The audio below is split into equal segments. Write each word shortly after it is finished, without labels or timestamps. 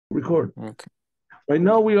record. Okay. Right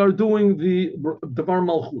now we are doing the Dvar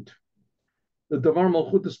Malchut. The Dvar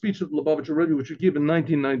Malchut, the speech of Lubavitcher Rebbe, which he gave in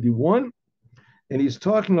 1991. And he's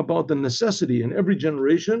talking about the necessity in every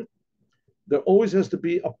generation. There always has to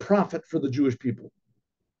be a prophet for the Jewish people.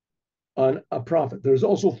 A prophet. There's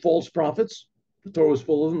also false prophets. The Torah was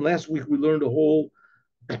full of them. Last week we learned a whole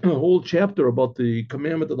chapter about the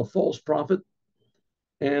commandment of the false prophet,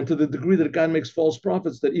 and to the degree that God makes false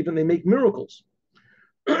prophets, that even they make miracles.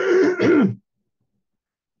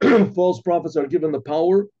 False prophets are given the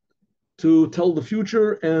power to tell the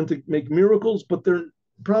future and to make miracles, but their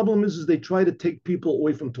problem is they try to take people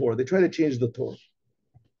away from Torah. They try to change the Torah.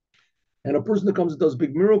 And a person that comes and does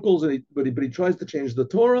big miracles, but he tries to change the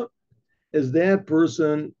Torah, is that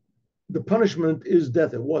person, the punishment is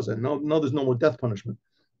death. It wasn't. Now there's no more death punishment.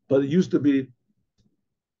 But it used to be,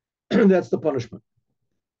 that's the punishment.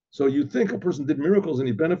 So you think a person did miracles and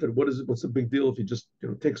he benefited. What's the big deal if he just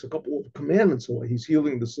takes a couple of commandments away? He's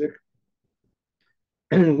healing the sick.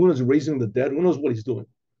 And who knows, raising the dead? Who knows what he's doing?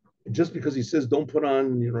 And just because he says don't put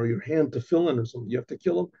on your hand to fill in or something, you have to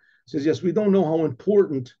kill him. He says, yes, we don't know how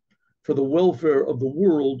important for the welfare of the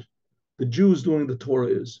world the Jews doing the Torah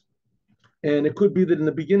is. And it could be that in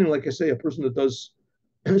the beginning, like I say, a person that does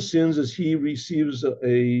sins as he receives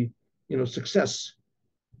a success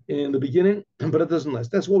in the beginning, but it doesn't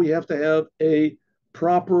last. That's why we have to have a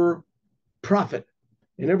proper prophet.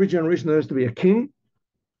 In every generation, there has to be a king,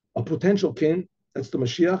 a potential king, that's the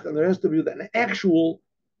Moshiach, and there has to be an actual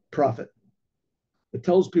prophet that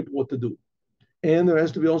tells people what to do. And there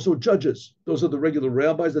has to be also judges. Those are the regular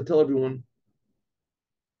rabbis that tell everyone.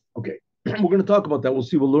 Okay, we're going to talk about that. We'll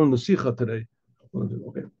see. We'll learn the Sikha today.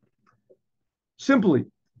 Okay. Simply,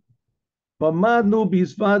 Bamadnu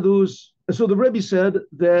bisvadus. So the Rebbe said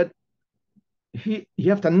that you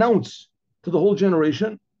have to announce to the whole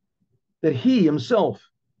generation that he himself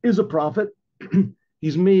is a prophet.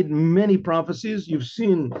 He's made many prophecies. You've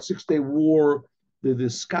seen Six-Day War, the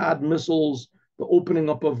Scud missiles, the opening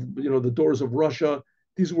up of the doors of Russia.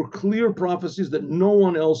 These were clear prophecies that no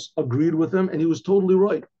one else agreed with him, and he was totally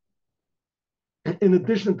right. In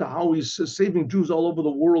addition to how he's saving Jews all over the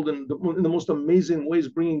world in the most amazing ways,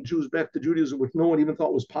 bringing Jews back to Judaism, which no one even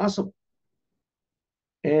thought was possible.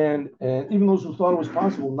 And even those who thought it was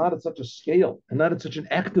possible, not at such a scale and not at such an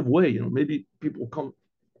active way. Maybe people come.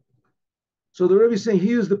 So the Rebbe is saying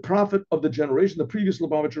he is the prophet of the generation. The previous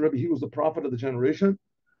Lubavitcher Rebbe, he was the prophet of the generation.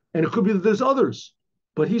 And it could be that there's others,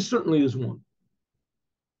 but he certainly is one.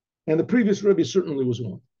 And the previous Rebbe certainly was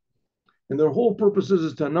one. And their whole purpose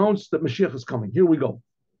is to announce that Moshiach is coming. Here we go.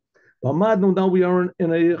 Now we are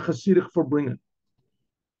in a Hasidic Farbringen.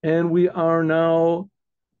 And we are now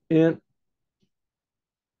in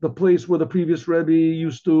the place where the previous Rebbe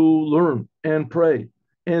used to learn and pray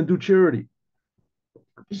and do charity.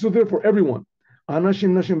 So therefore, everyone,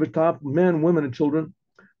 Anashim, Nashim, V'taf, men, women, and children,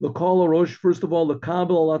 L'kol Rosh, first of all,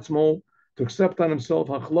 L'kabel Alatzmo, to accept on himself,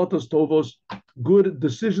 Hachlotos Tovos, good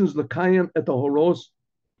decisions, L'kayim et Horos,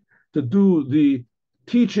 to do the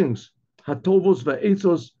teachings, Hatovos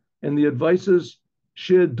Va'etzos, and the advices,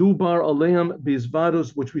 She Dubar Aleim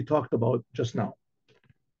Bizvados, which we talked about just now.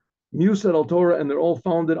 Musad al Torah, and they're all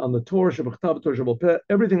founded on the Torah, Shabbatab, Torah, Shabbat.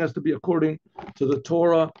 Everything has to be according to the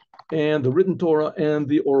Torah and the written Torah and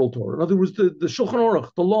the oral Torah. In other words, the Shulchan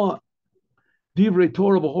Aruch, the law, Divrei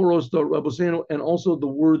Torah, B'horos, the Rabbosenu, and also the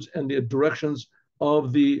words and the directions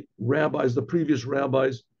of the rabbis, the previous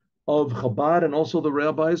rabbis of Chabad, and also the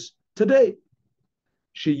rabbis today.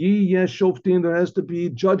 Sheyi yesh shoftim, there has to be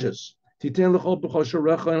judges. Titen l'chol b'chol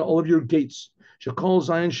sharecha, and all of your gates. Shekol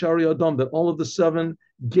Zayin Shari Adam, that all of the 7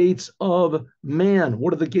 gates of man.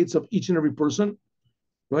 What are the gates of each and every person?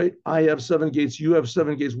 Right? I have 7 gates. You have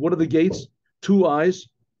 7 gates. What are the gates? 2 eyes,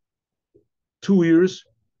 2 ears,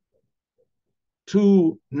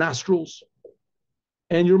 2 nostrils,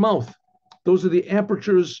 and your mouth. Those are the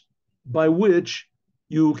apertures by which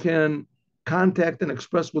you can contact and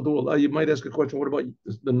express with the world. You might ask a question, what about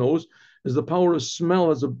the nose? Is the power of smell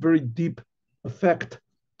has a very deep effect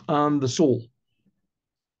on the soul.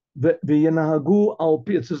 It says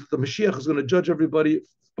that the Mashiach is going to judge everybody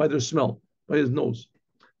by their smell, by his nose.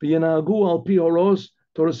 Everyone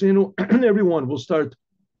will start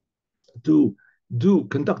to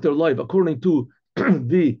conduct their life according to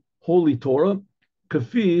the Holy Torah.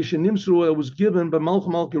 It was given by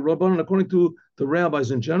Malchut Rabban, according to the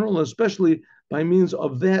rabbis in general, and especially by means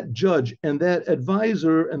of that judge and that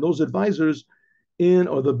advisor and those advisors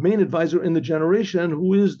or the main advisor in the generation,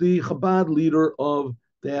 who is the Chabad leader of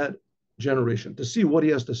that generation, to see what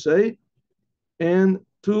he has to say and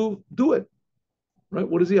to do it. Right?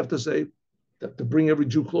 What does he have to say? To bring every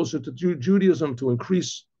Jew closer to Judaism, to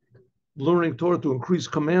increase learning Torah, to increase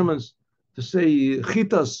commandments, to say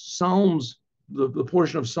chitas, psalms, the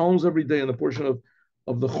portion of psalms every day, and the portion of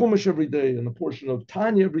the Chumash every day, and the portion of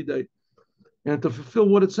Tanya every day, and to fulfill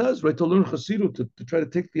what it says, right? To learn Chassidut, to try to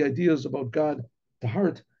take the ideas about God to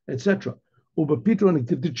heart, etc. And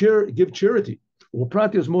to give charity.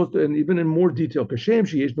 Is most, and even in more detail,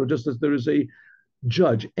 just as there is a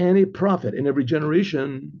judge and a prophet in every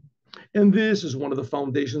generation. And this is one of the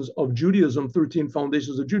foundations of Judaism, 13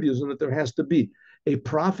 foundations of Judaism, that there has to be a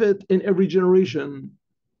prophet in every generation.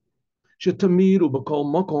 That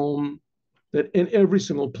in every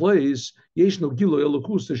single place, there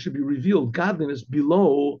should be revealed godliness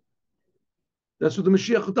below. That's what the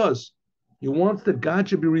Moshiach does. He wants that God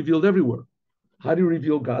should be revealed everywhere. How do you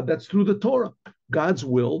reveal God? That's through the Torah, God's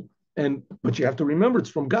will. But you have to remember it's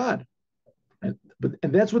from God. And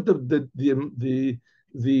that's what the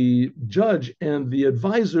judge and the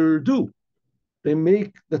advisor do. They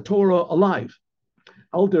make the Torah alive.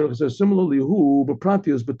 Similarly,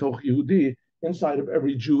 inside of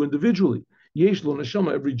every Jew individually.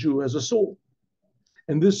 Every Jew has a soul.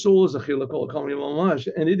 And this soul is a chilak,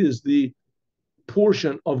 and it is the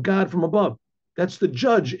portion of God from above. That's the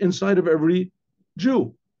judge inside of every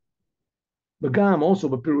Jew. Begam also,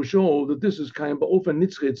 but Pirusho, that this is kind of ofen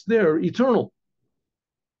nitzche, it's there, eternal.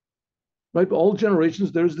 Right? But all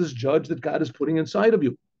generations, there's this judge that God is putting inside of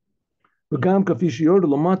you. Begam kafishiyor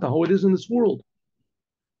lamata, how it is in this world.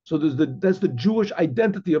 So that's the Jewish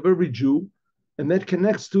identity of every Jew, and that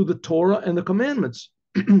connects to the Torah and the commandments.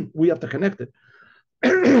 We have to connect it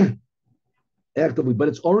actively, but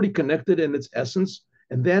it's already connected in its essence,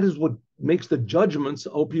 and that is what makes the judgments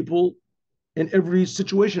of people in every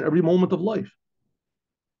situation, every moment of life.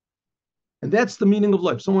 And that's the meaning of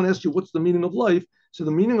life. Someone asks you, what's the meaning of life? So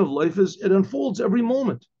the meaning of life is it unfolds every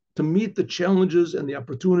moment to meet the challenges and the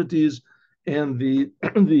opportunities and the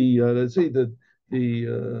let's say the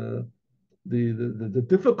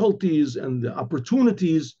difficulties and the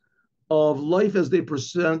opportunities of life as they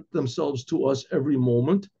present themselves to us every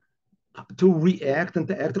moment, to react and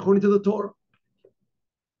to act according to the Torah.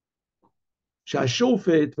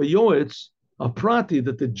 Shashofet v'yoetz, a prati,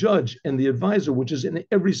 that the judge and the advisor, which is in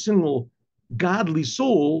every single godly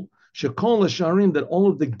soul, shekol hasharim, that all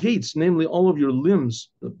of the gates, namely all of your limbs,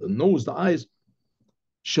 the nose, the eyes,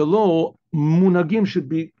 shelo munagim, should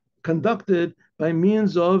be conducted by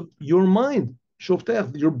means of your mind.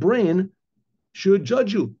 Shoftech, your brain should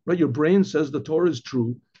judge you, right? Your brain says the Torah is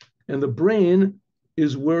true, and the brain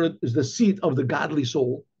is where it is the seat of the godly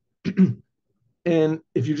soul. And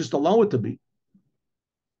if you just allow it to be,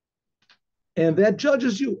 and that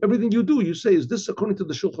judges you, everything you do, you say, is this according to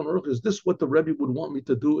the Shulchan Aruch? Is this what the Rebbe would want me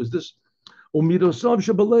to do? Is this umidosav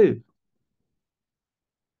shebalev?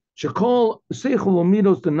 Shekol seichel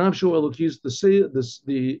umidos the nafsho elokis,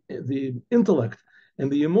 the intellect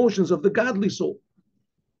and the emotions of the godly soul.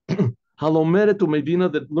 Halomeret umevina,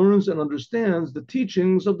 that learns and understands the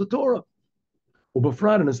teachings of the Torah.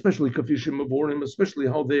 Ubafrad, and especially kafishim avorim, especially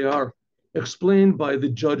how they are explained by the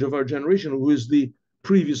judge of our generation, who is the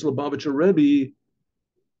previous Lubavitcher Rebbe,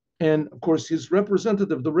 and of course his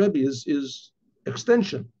representative, the Rebbe, is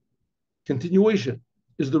extension, continuation,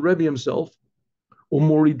 is the Rebbe himself.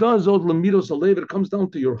 Umoridazod lemidos alev, it comes down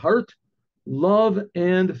to your heart, love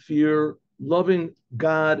and fear, loving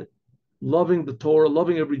God, loving the Torah,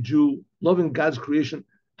 loving every Jew, loving God's creation.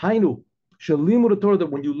 Hainu, shalimu the Torah, that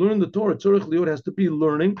when you learn the Torah, tzorech liot, has to be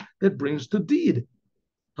learning that brings to deed.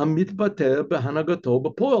 Hamitbateh behanagato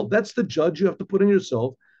b'poel. That's the judge you have to put in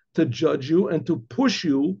yourself to judge you and to push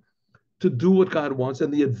you to do what God wants.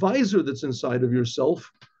 And the advisor that's inside of yourself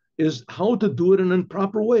is how to do it in a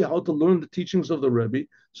proper way, how to learn the teachings of the Rebbe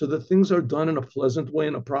so that things are done in a pleasant way,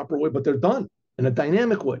 in a proper way, but they're done in a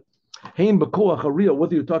dynamic way. Hein b'koach hariyah,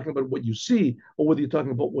 whether you're talking about what you see, or whether you're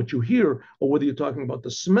talking about what you hear, or whether you're talking about the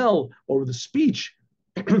smell or the speech,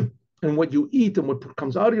 and what you eat and what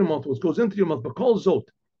comes out of your mouth, what goes into your mouth, b'kol zot.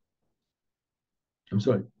 I'm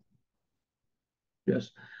sorry.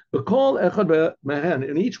 Yes. B'kol echad mehen,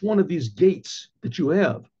 in each one of these gates that you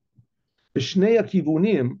have, b'shnei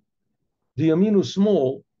akivunim, the yaminu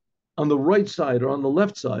small, on the right side or on the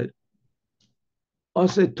left side,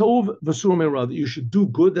 aseh tov v'sur me'ra, that you should do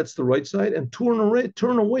good, that's the right side, and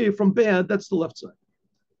turn away from bad, that's the left side.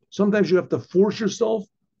 Sometimes you have to force yourself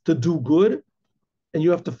to do good, and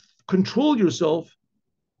you have to control yourself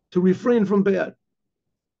to refrain from bad.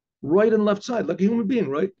 Right and left side, like a human being,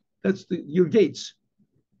 right? That's your gates.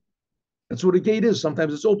 That's what a gate is.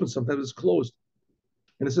 Sometimes it's open, sometimes it's closed.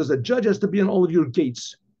 And it says a judge has to be on all of your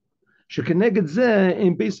gates. And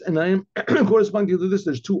I am corresponding to this,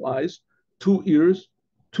 there's 2 eyes, 2 ears,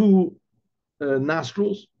 2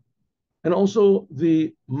 nostrils, And also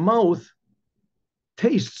the mouth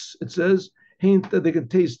tastes, it says, that they can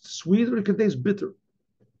taste sweet or it can taste bitter.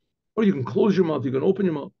 Or you can close your mouth, you can open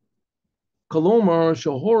your mouth. Kolomar,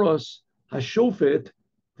 Shahoras, Hashofet,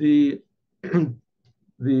 the,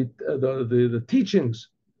 the teachings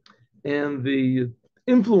and the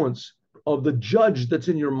influence of the judge that's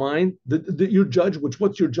in your mind, your judge,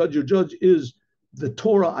 what's your judge? Your judge is the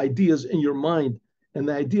Torah ideas in your mind and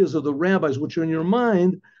the ideas of the rabbis, which are in your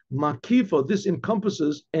mind. Makifa, this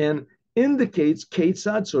encompasses and indicates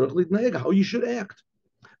how you should act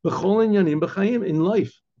in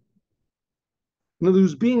life. In other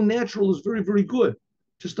words, being natural is very, very good,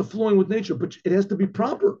 just the flowing with nature, but it has to be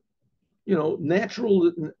proper.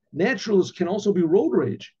 Naturals can also be road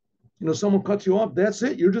rage. Someone cuts you off, that's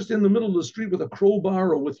it. You're just in the middle of the street with a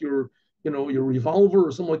crowbar or with your revolver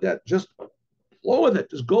or something like that. Just flow with it.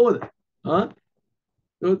 Just go with it. Huh?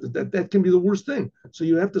 That can be the worst thing. So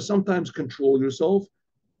you have to sometimes control yourself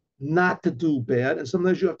not to do bad. And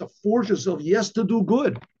sometimes you have to force yourself, yes, to do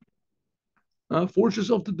good. Force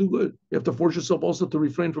yourself to do good. You have to force yourself also to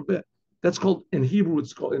refrain from bad. That's called, in Hebrew,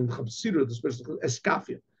 it's called, in Chassidut, especially called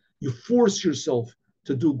eskafia. You force yourself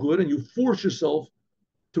to do good and you force yourself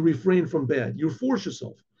to refrain from bad. You force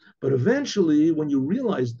yourself. But eventually, when you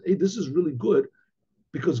realize, hey, this is really good,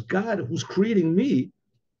 because God, who's creating me,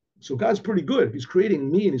 so God's pretty good. He's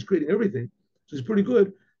creating me and he's creating everything. So he's pretty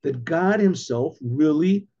good that God himself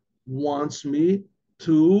really wants me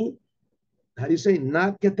to, how do you say,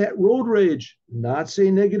 not get that road rage, not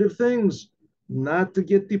say negative things, not to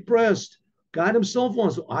get depressed. God himself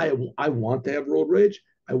wants, I want to have road rage.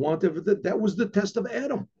 I want to have that was the test of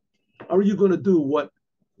Adam. Are you going to do what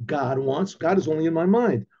God wants? God is only in my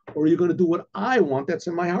mind. Or are you going to do what I want that's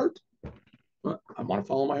in my heart? I want to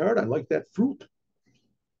follow my heart. I like that fruit.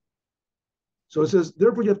 So it says,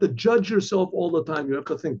 therefore, you have to judge yourself all the time. You have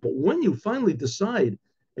to think. But when you finally decide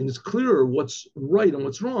and it's clearer what's right and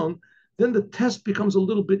what's wrong, then the test becomes a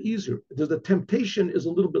little bit easier. The temptation is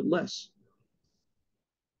a little bit less.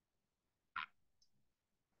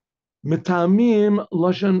 Metamim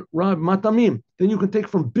lashan rab matamim. Then you can take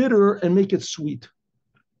from bitter and make it sweet.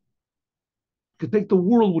 You can take the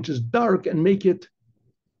world which is dark and make it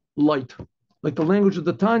light. Like the language of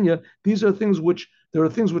the Tanya, there are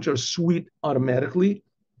things which are sweet automatically,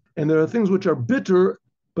 and there are things which are bitter,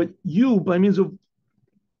 but you, by means of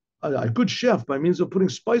a good chef, by means of putting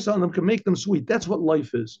spice on them, can make them sweet. That's what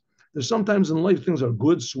life is. There's sometimes in life things are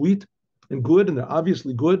good, sweet, and good, and they're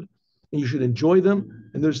obviously good, and you should enjoy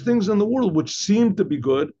them. And there's things in the world which seem to be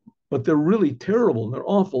good, but they're really terrible and they're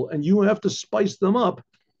awful, and you have to spice them up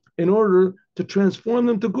in order to transform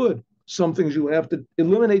them to good. Some things you have to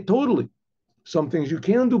eliminate totally. Some things you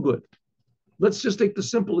can do good. Let's just take the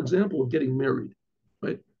simple example of getting married,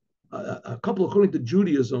 right? A couple, according to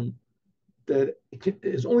Judaism, that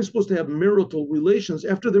is only supposed to have marital relations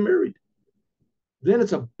after they're married. Then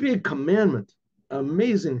it's a big commandment,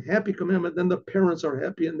 amazing, happy commandment. Then the parents are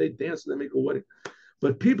happy and they dance and they make a wedding.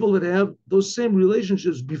 But people that have those same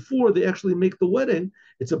relationships before they actually make the wedding,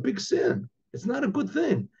 it's a big sin. It's not a good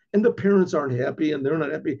thing. And the parents aren't happy and they're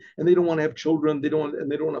not happy and they don't want to have children. They don't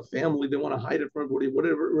want a family. They want to hide it from everybody,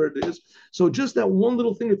 whatever it is. So just that one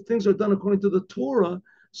little thing, if things are done according to the Torah,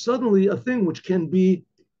 suddenly a thing which can be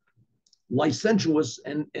licentious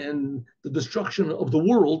and the destruction of the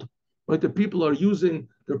world, right? That people are using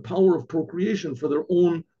their power of procreation for their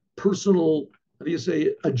own personal, how do you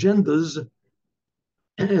say, agendas.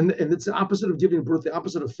 And it's the opposite of giving birth, the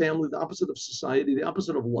opposite of family, the opposite of society, the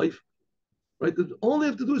opposite of life, right? All they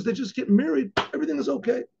have to do is they just get married. Everything is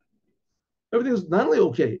okay. Everything is not only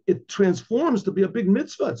okay, it transforms to be a big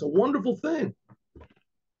mitzvah. It's a wonderful thing.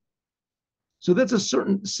 So that's a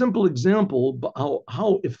certain simple example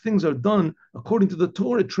how if things are done according to the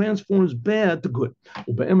Torah, it transforms bad to good.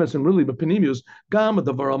 And really, but Panemius, Gama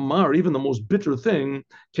Dvar Amar, even the most bitter thing,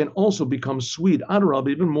 can also become sweet. Adarab,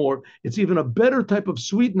 even more. It's even a better type of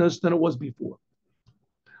sweetness than it was before.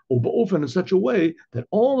 Often in such a way that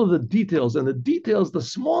all of the details, the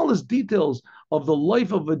smallest details of the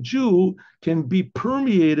life of a Jew can be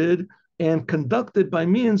permeated and conducted by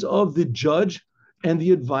means of the judge and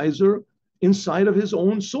the advisor inside of his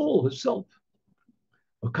own soul, his self.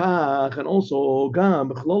 And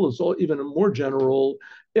also, even more general,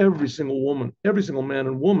 every single woman, every single man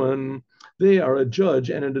and woman, they are a judge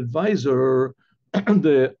and an advisor of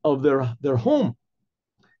their home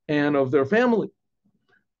and of their family.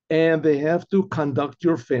 And they have to conduct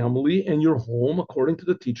your family and your home according to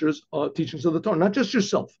the teachings of the Torah, not just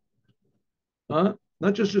yourself. Not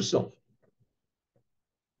just yourself.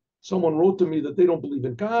 Someone wrote to me that they don't believe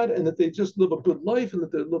in God and that they just live a good life and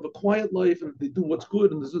that they live a quiet life and they do what's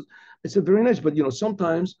good. And this is, I said, very nice. But,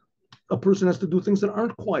 sometimes a person has to do things that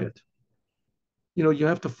aren't quiet. You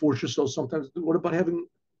have to force yourself sometimes. What about having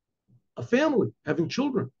a family, having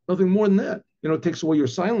children? Nothing more than that. It takes away your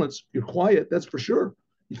silence. You're quiet, that's for sure.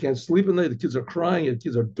 You can't sleep at night. The kids are crying. The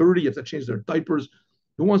kids are dirty. You have to change their diapers.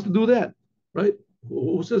 Who wants to do that, right?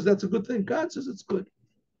 Who says that's a good thing? God says it's good.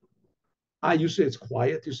 You say it's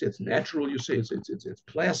quiet. You say it's natural. You say it's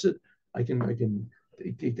placid. I can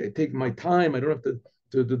take my time. I don't have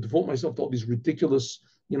to devote myself to all these ridiculous.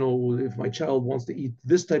 If my child wants to eat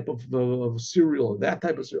this type of cereal or that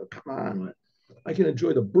type of cereal, come on. I can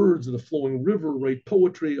enjoy the birds, the flowing river, write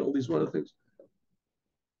poetry, all these other things.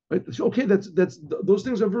 Right? Okay, that's those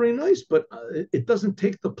things are very nice, but it doesn't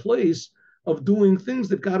take the place of doing things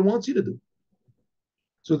that God wants you to do.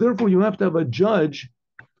 So therefore, you have to have a judge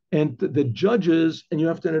and the judges, and you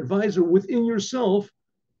have to have an advisor within yourself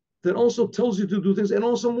that also tells you to do things, and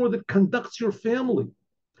also more that conducts your family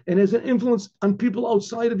and has an influence on people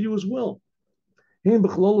outside of you as well.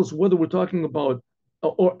 Whether we're talking about,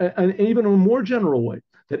 or and even in a more general way,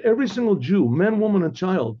 that every single Jew, man, woman, and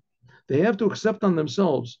child, they have to accept on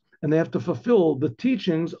themselves and they have to fulfill the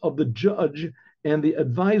teachings of the judge and the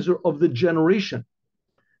advisor of the generation.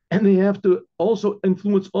 And they have to also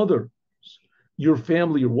influence others, your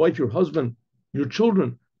family, your wife, your husband, your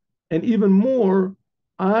children, and even more,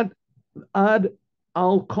 ad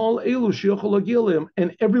al kol elu sheyochol lagilim,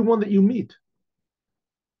 and everyone that you meet.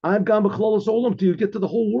 Ad gam b'chlolos olam, till you get to the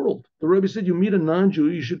whole world. The Rebbe said, you meet a non-Jew,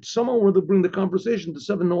 you should somehow or other bring the conversation to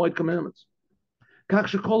 7 Noahide commandments. Kach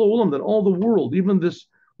shekol olam, that all the world, even this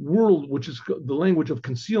world, which is the language of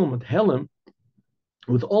concealment, Helim,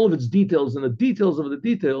 with all of its details and the details of the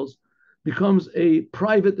details, becomes a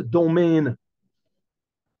private domain.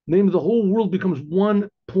 Name of the whole world becomes one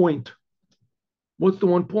point. What's the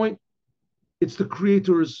one point? It's the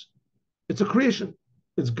Creator's, it's a creation.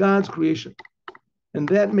 It's God's creation. And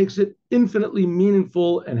that makes it infinitely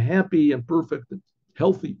meaningful and happy and perfect and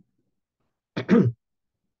healthy.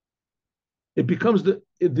 It becomes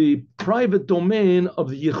the private domain of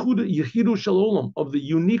the Yechidu Shalom, of the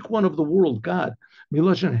unique one of the world, God.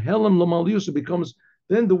 Milashan Helam Lamalius, it becomes,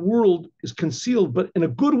 then the world is concealed, but in a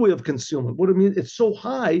good way of concealment. What it means, it's so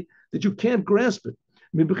high that you can't grasp it.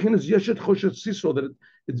 That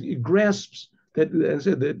it grasps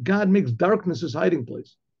that God makes darkness his hiding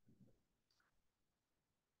place.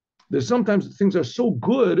 There's sometimes things are so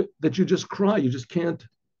good that you just cry, you just can't,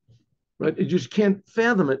 right? You just can't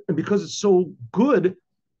fathom it. And because it's so good,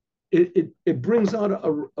 it brings out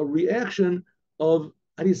a reaction of,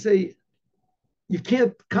 how do you say, you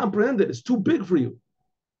can't comprehend it. It's too big for you.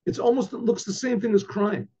 It looks the same thing as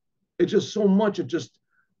crying. It's just so much, it just,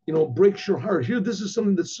 breaks your heart. Here, this is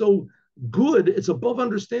something that's so good, it's above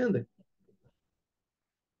understanding.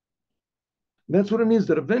 That's what it means,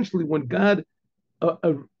 that eventually when God,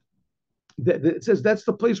 it says that's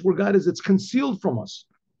the place where God is, it's concealed from us.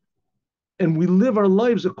 And we live our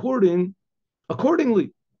lives accordingly,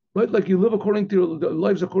 right? Like you live according to your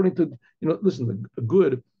lives, according to, listen, the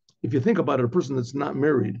good, if you think about it, a person that's not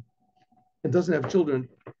married and doesn't have children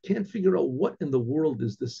can't figure out what in the world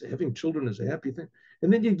is this. Having children is a happy thing.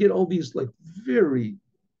 And then you get all these like very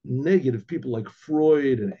negative people like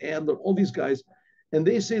Freud and Adler, all these guys, and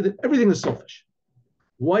they say that everything is selfish.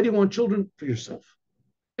 Why do you want children? For yourself.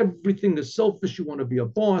 Everything is selfish. You want to be a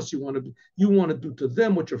boss. You want to do to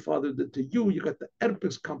them what your father did to you. You got the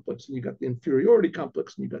Oedipus complex, and you got the inferiority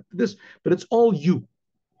complex, and you got this, but it's all you.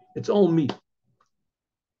 It's all me.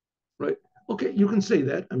 Right? Okay, you can say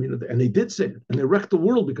that. I mean, and they did say it, and they wrecked the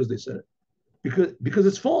world because they said it. Because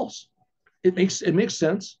it's false. It makes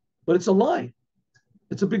sense, but it's a lie.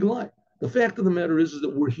 It's a big lie. The fact of the matter is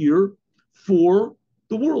that we're here for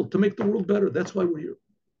the world, to make the world better. That's why we're here.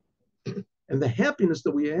 And the happiness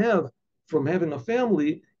that we have from having a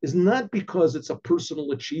family is not because it's a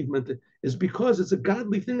personal achievement, it's because it's a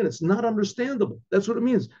godly thing and it's not understandable. That's what it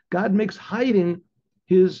means. God makes hiding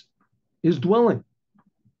his dwelling.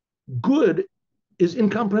 Good is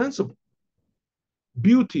incomprehensible.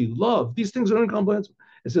 Beauty, love, these things are incomprehensible.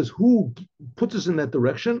 It says, who puts us in that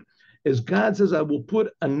direction? As God says, I will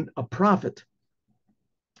put a prophet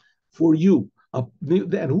for you.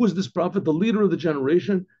 And who is this prophet? The leader of the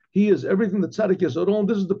generation. He is everything that Tzaddik Yesodon.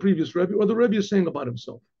 This is the previous Rebbe, or the Rebbe is saying about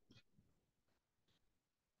himself.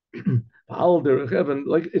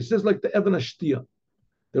 Like it says, like the Evan Ashtia.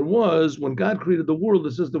 There was, when God created the world,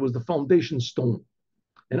 it says there was the foundation stone.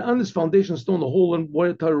 And on this foundation stone, the whole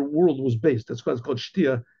entire world was based. That's why it's called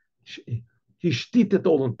Shtia. He shtitet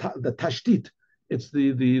all, the tashtit. It's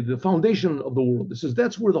the foundation of the world. It says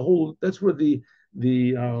that's where the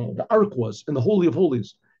ark was in the Holy of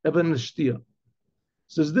Holies, Even Shtiyah. It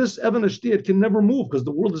says this Even Shtiyah can never move because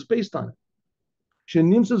the world is based on it.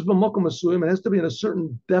 It has to be in a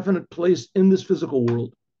certain definite place in this physical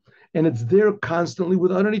world, and it's there constantly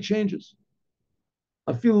without any changes.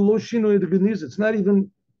 I feel low shino it's not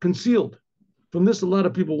even concealed. From this, a lot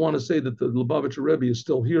of people want to say that the Lubavitcher Rebbe is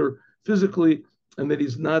still here physically, and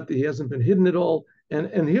that he hasn't been hidden at all.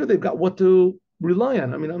 And here they've got what to rely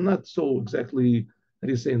on. I mean, I'm not so exactly, how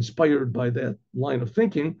do you say, inspired by that line of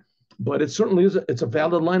thinking, but it certainly is. It's a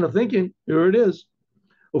valid line of thinking. Here it is.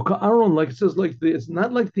 Aaron, like it says, it's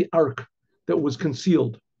not like the ark that was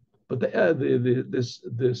concealed, but this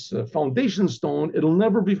foundation stone, it'll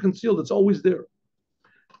never be concealed. It's always there.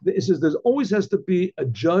 It says there always has to be a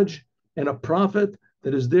judge and a prophet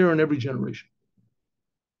that is there in every generation.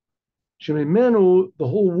 Shemimenu, the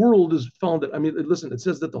whole world is founded. I mean, listen, it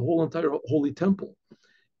says that the whole entire holy temple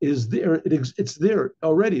is there. It's there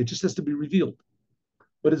already. It just has to be revealed.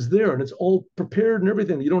 But it's there and it's all prepared and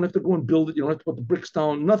everything. You don't have to go and build it. You don't have to put the bricks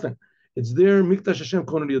down, nothing. It's there. Mikdash Hashem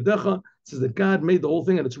Konan Yadecha. It says that God made the whole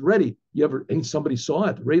thing and it's ready. And somebody saw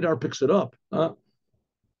it. Radar picks it up.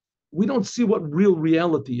 We don't see what real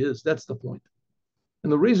reality is. That's the point.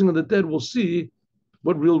 And the raising of the dead, we'll see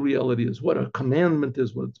what real reality is, what a commandment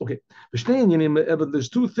is. What it's, okay. There's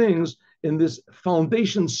two things in this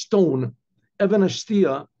foundation stone, Even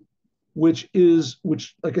Shtiyah, which,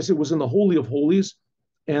 like I said, was in the Holy of Holies,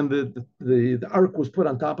 and the ark was put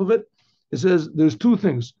on top of it. It says there's two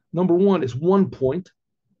things. Number one is one point,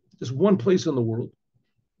 just one place in the world.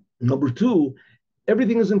 Number two,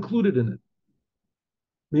 everything is included in it.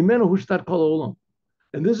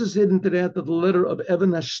 And this is hidden to that of the letter of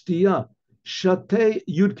Even Shtiyah, Shatei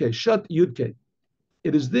Yudke, Shat Yudke.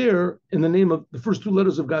 It is there in the name of the first two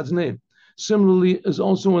letters of God's name. Similarly, is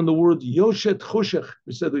also in the word Yoshet Choshech.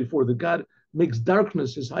 We said before that God makes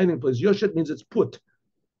darkness his hiding place. Yoshet means it's put.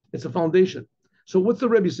 It's a foundation. So what's the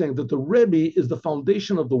Rebbe saying? That the Rebbe is the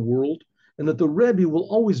foundation of the world, and that the Rebbe will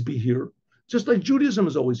always be here, just like Judaism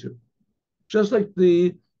is always here, just like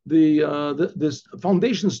this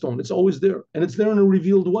foundation stone. It's always there, and it's there in a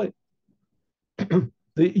revealed way.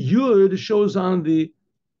 The Yud shows on the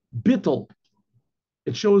bittel.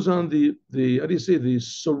 It shows on the how do you say, the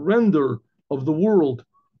surrender of the world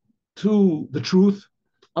to the truth.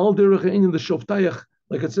 Al derech the shoftayach,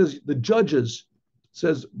 like it says, the judges. It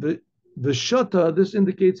says the shata. This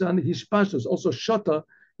indicates on the hishpashtos. Also, shata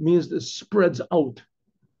means it spreads out.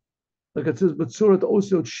 Like it says, but surat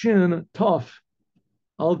osot shin taf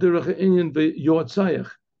al derech yotzayach,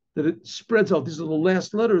 that it spreads out. These are the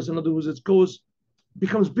last letters. In other words, it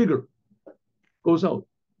becomes bigger, goes out.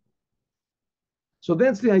 So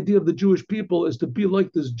that's the idea of the Jewish people, is to be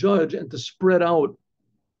like this judge and to spread out,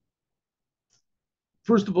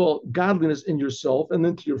 first of all, godliness in yourself, and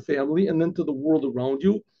then to your family, and then to the world around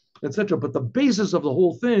you, etc. But the basis of the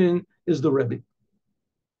whole thing is the Rebbe.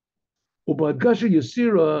 Especially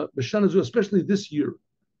this year.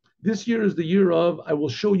 This year is the year of I will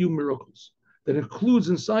show you miracles. That includes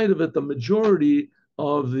inside of it the majority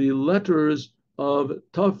of the letters of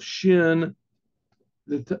Tav Shin,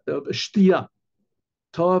 of Shtiyah.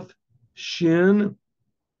 Tav Shin.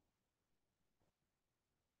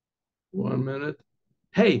 1 minute.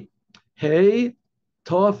 Hey,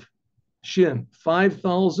 Tav Shin.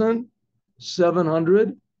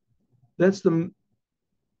 5,700.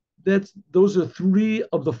 Those are three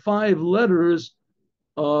of the five letters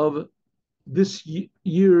of this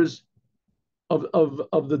year's of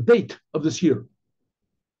the date of this year.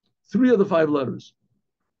 Three of the five letters.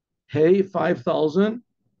 Hey, 5,000.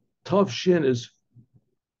 Tav Shin is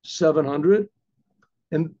 700.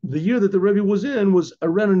 And the year that the Rebbe was in was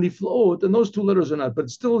Aren and Niflaot, and those two letters are not, but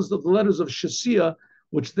it still is the letters of Shasiah,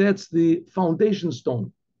 which that's the foundation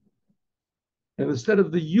stone. And instead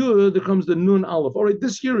of the Yud, there comes the Nun Aleph. All right,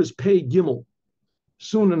 this year is Pei Gimel.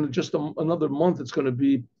 Soon, in just another month, it's going to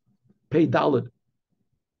be Pei Daled.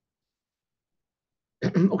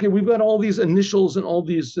 Okay, we've got all these initials and all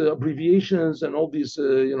these abbreviations and all these,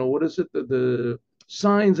 what is it, the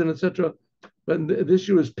signs and etc. But this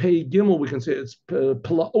year is Pei Gimel, we can say it's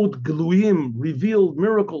Palaot Gluim, revealed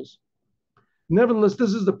miracles. Nevertheless,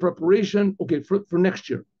 this is the preparation, okay, for next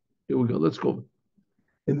year. Here we go, let's go.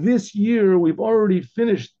 And this year, we've already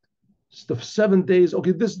finished the 7 days.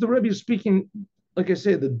 Okay, the Rebbe is speaking, like I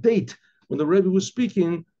say, the date when the Rebbe was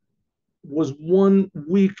speaking was 1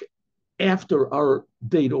 week after our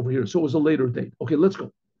date over here. So it was a later date. Okay, let's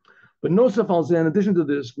go. But Nosaf al-Zeh, in addition to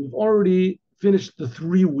this, we've already finished the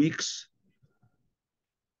 3 weeks.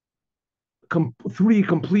 3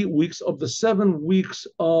 complete weeks of the 7 weeks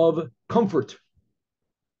of comfort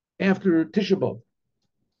after Tisha B'Av.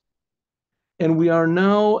 And we are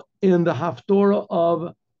now in the Haftorah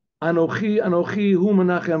of Anochi, Anochi, Hu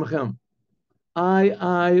Menachemchem.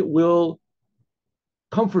 I will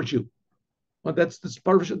comfort you. Well, that's this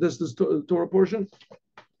Torah portion.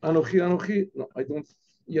 Anochi, Anochi. No, I don't.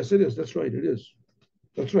 Yes, it is. That's right. It is.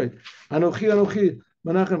 That's right. Anochi, Anochi,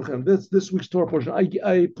 Menachemchem. That's this week's Torah portion.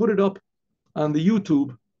 I put it up on the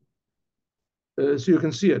YouTube so you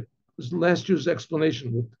can see it. This is last year's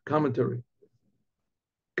explanation with commentary.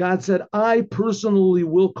 God said, I personally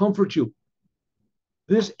will comfort you.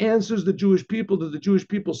 This answers the Jewish people that the Jewish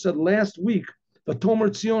people said last week, the Tomer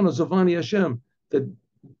Tzion Zavani Hashem, that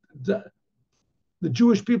the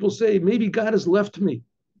Jewish people say, maybe God has left me.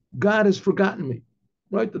 God has forgotten me,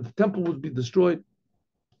 right? That the temple would be destroyed.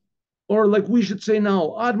 Or like we should say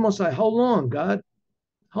now, Ad Mosai, how long, God?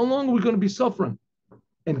 How long are we going to be suffering?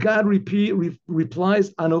 And God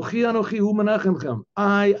replies, Anochi, Anochi, Hu Menachemchem.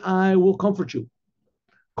 I will comfort you.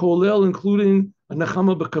 Kolel, including a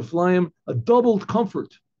Nechama B'Kaflayim, a doubled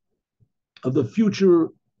comfort of the future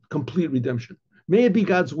complete redemption. May it be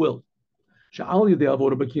God's will. But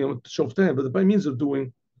by means of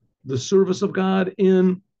doing the service of God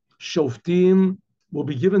in Shoftim will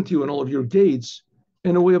be given to you in all of your gates,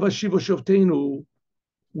 and a way of Ashiva Shoftenu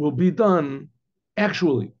will be done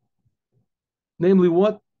actually. Namely,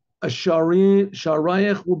 what? A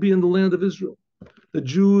Sharayach will be in the land of Israel. The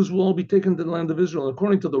Jews will all be taken to the land of Israel.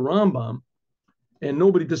 According to the Rambam, and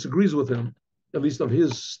nobody disagrees with him, at least of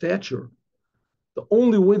his stature, the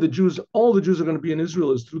only way all the Jews are going to be in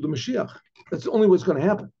Israel is through the Moshiach. That's the only way it's going to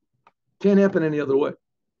happen. Can't happen any other way.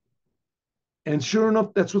 And sure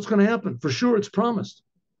enough, that's what's going to happen. For sure, it's promised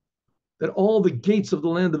that all the gates of the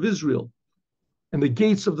land of Israel and the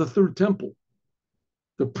gates of the third temple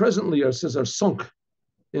that presently are sunk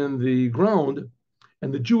in the ground,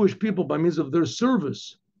 and the Jewish people, by means of their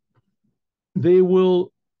service, they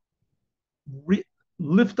will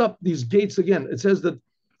lift up these gates again. It says that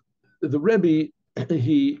the Rebbe,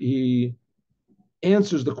 he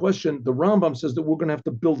answers the question. The Rambam says that we're going to have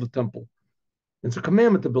to build the temple. It's a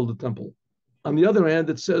commandment to build the temple. On the other hand,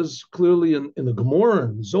 it says clearly in the Gemara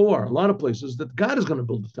and Zohar, a lot of places, that God is going to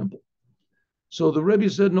build the temple. So the Rebbe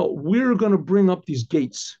said, no, we're going to bring up these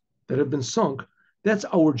gates that have been sunk. That's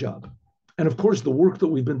our job. And of course, the work that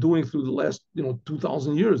we've been doing through the last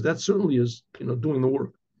 2,000 years, that certainly is doing the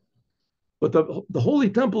work. But the holy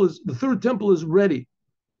temple the third temple is ready.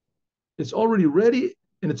 It's already ready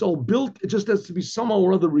and it's all built. It just has to be somehow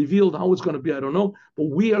or other revealed how it's going to be. I don't know. But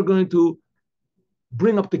we are going to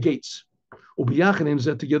bring up the gates.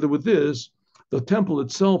 Together with this, the temple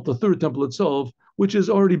itself, the third temple itself, which is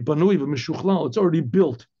already banui v'mishuchlal, it's already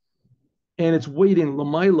built. And it's waiting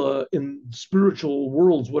lamaila in spiritual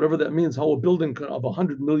worlds, whatever that means, how a building of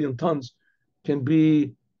 100 million tons can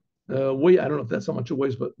be I don't know if that's how much it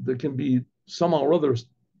weighs, but there can be somehow or other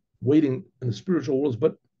waiting in the spiritual worlds.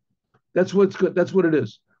 But that's what's good. That's what it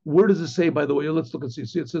is. Where does it say, by the way? Let's look and see.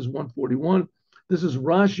 See, it says 141. This is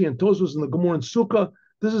Rashi and Tosfos in the Gemara and Sukkah.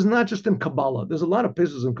 This is not just in Kabbalah. There's a lot of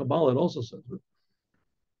places in Kabbalah it also says it.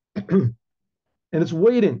 And it's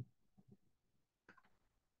waiting.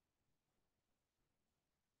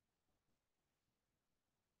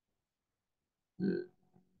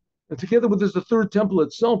 And together with this, the third temple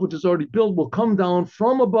itself, which is already built, will come down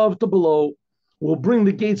from above to below, will bring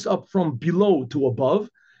the gates up from below to above,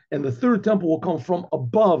 and the third temple will come from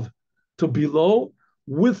above to below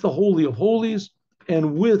with the Holy of Holies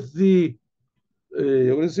and with the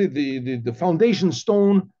the foundation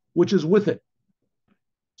stone, which is with it.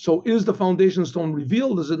 So is the foundation stone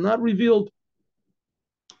revealed? Is it not revealed?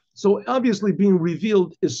 So obviously being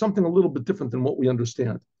revealed is something a little bit different than what we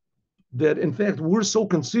understand. That in fact, we're so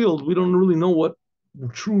concealed, we don't really know what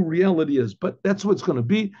true reality is. But that's what it's going to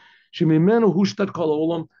be.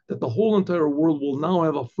 That the whole entire world will now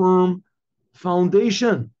have a firm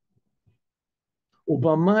foundation.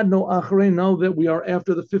 Now that we are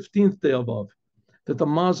after the 15th day of Av, that the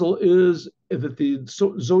mazel is, that the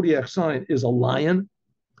zodiac sign is a lion,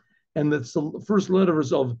 and that's the first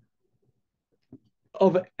letters of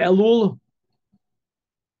Elul,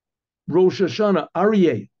 Rosh Hashanah,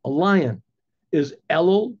 Aryeh, a lion, is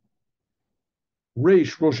Elul,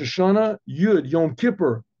 Resh, Rosh Hashanah, Yud, Yom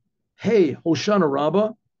Kippur, Hey, Hoshana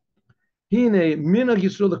Rabbah. Hine, Minhag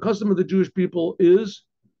Yisrael, the custom of the Jewish people is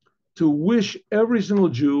to wish every single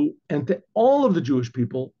Jew and to all of the Jewish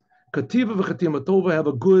people, Kativa v'Chatima Tova, have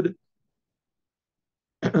a good,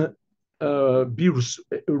 be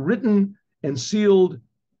written and sealed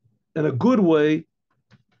in a good way,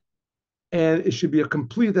 And it should be a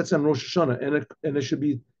complete, that's on Rosh Hashanah, and it should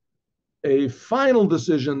be a final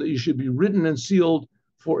decision that you should be written and sealed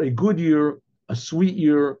for a good year, a sweet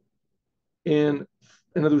year, and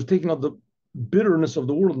in other words, taking out the bitterness of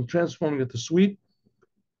the world and transforming it to sweet.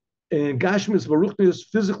 And Gashmis Baruchnis,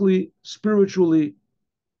 physically, spiritually,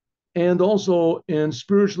 and also in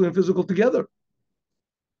spiritually and physical together.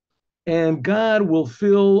 And God will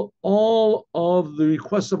fill all of the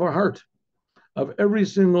requests of our heart, of every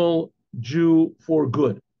single Jew for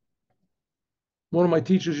good. One of my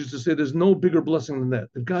teachers used to say, there's no bigger blessing than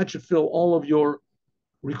that God should fill all of your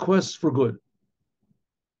requests for good.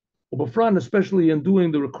 Especially in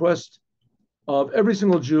doing the request of every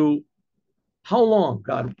single Jew. How long,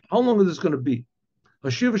 God? How long is this going to be?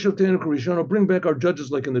 Bring back our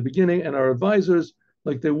judges like in the beginning and our advisors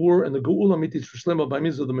like they were in the Geula Mitis Shlema by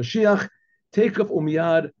means of the Moshiach. Take up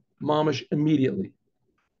Umiyad Mamish immediately.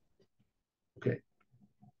 Okay.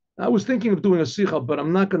 I was thinking of doing a sikha, but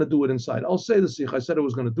I'm not going to do it inside. I'll say the sikha. I said I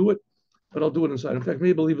was going to do it, but I'll do it inside. In fact,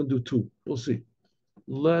 maybe I'll even do two. We'll see.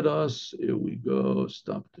 Here we go.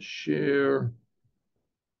 Stop the share.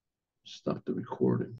 Stop the recording.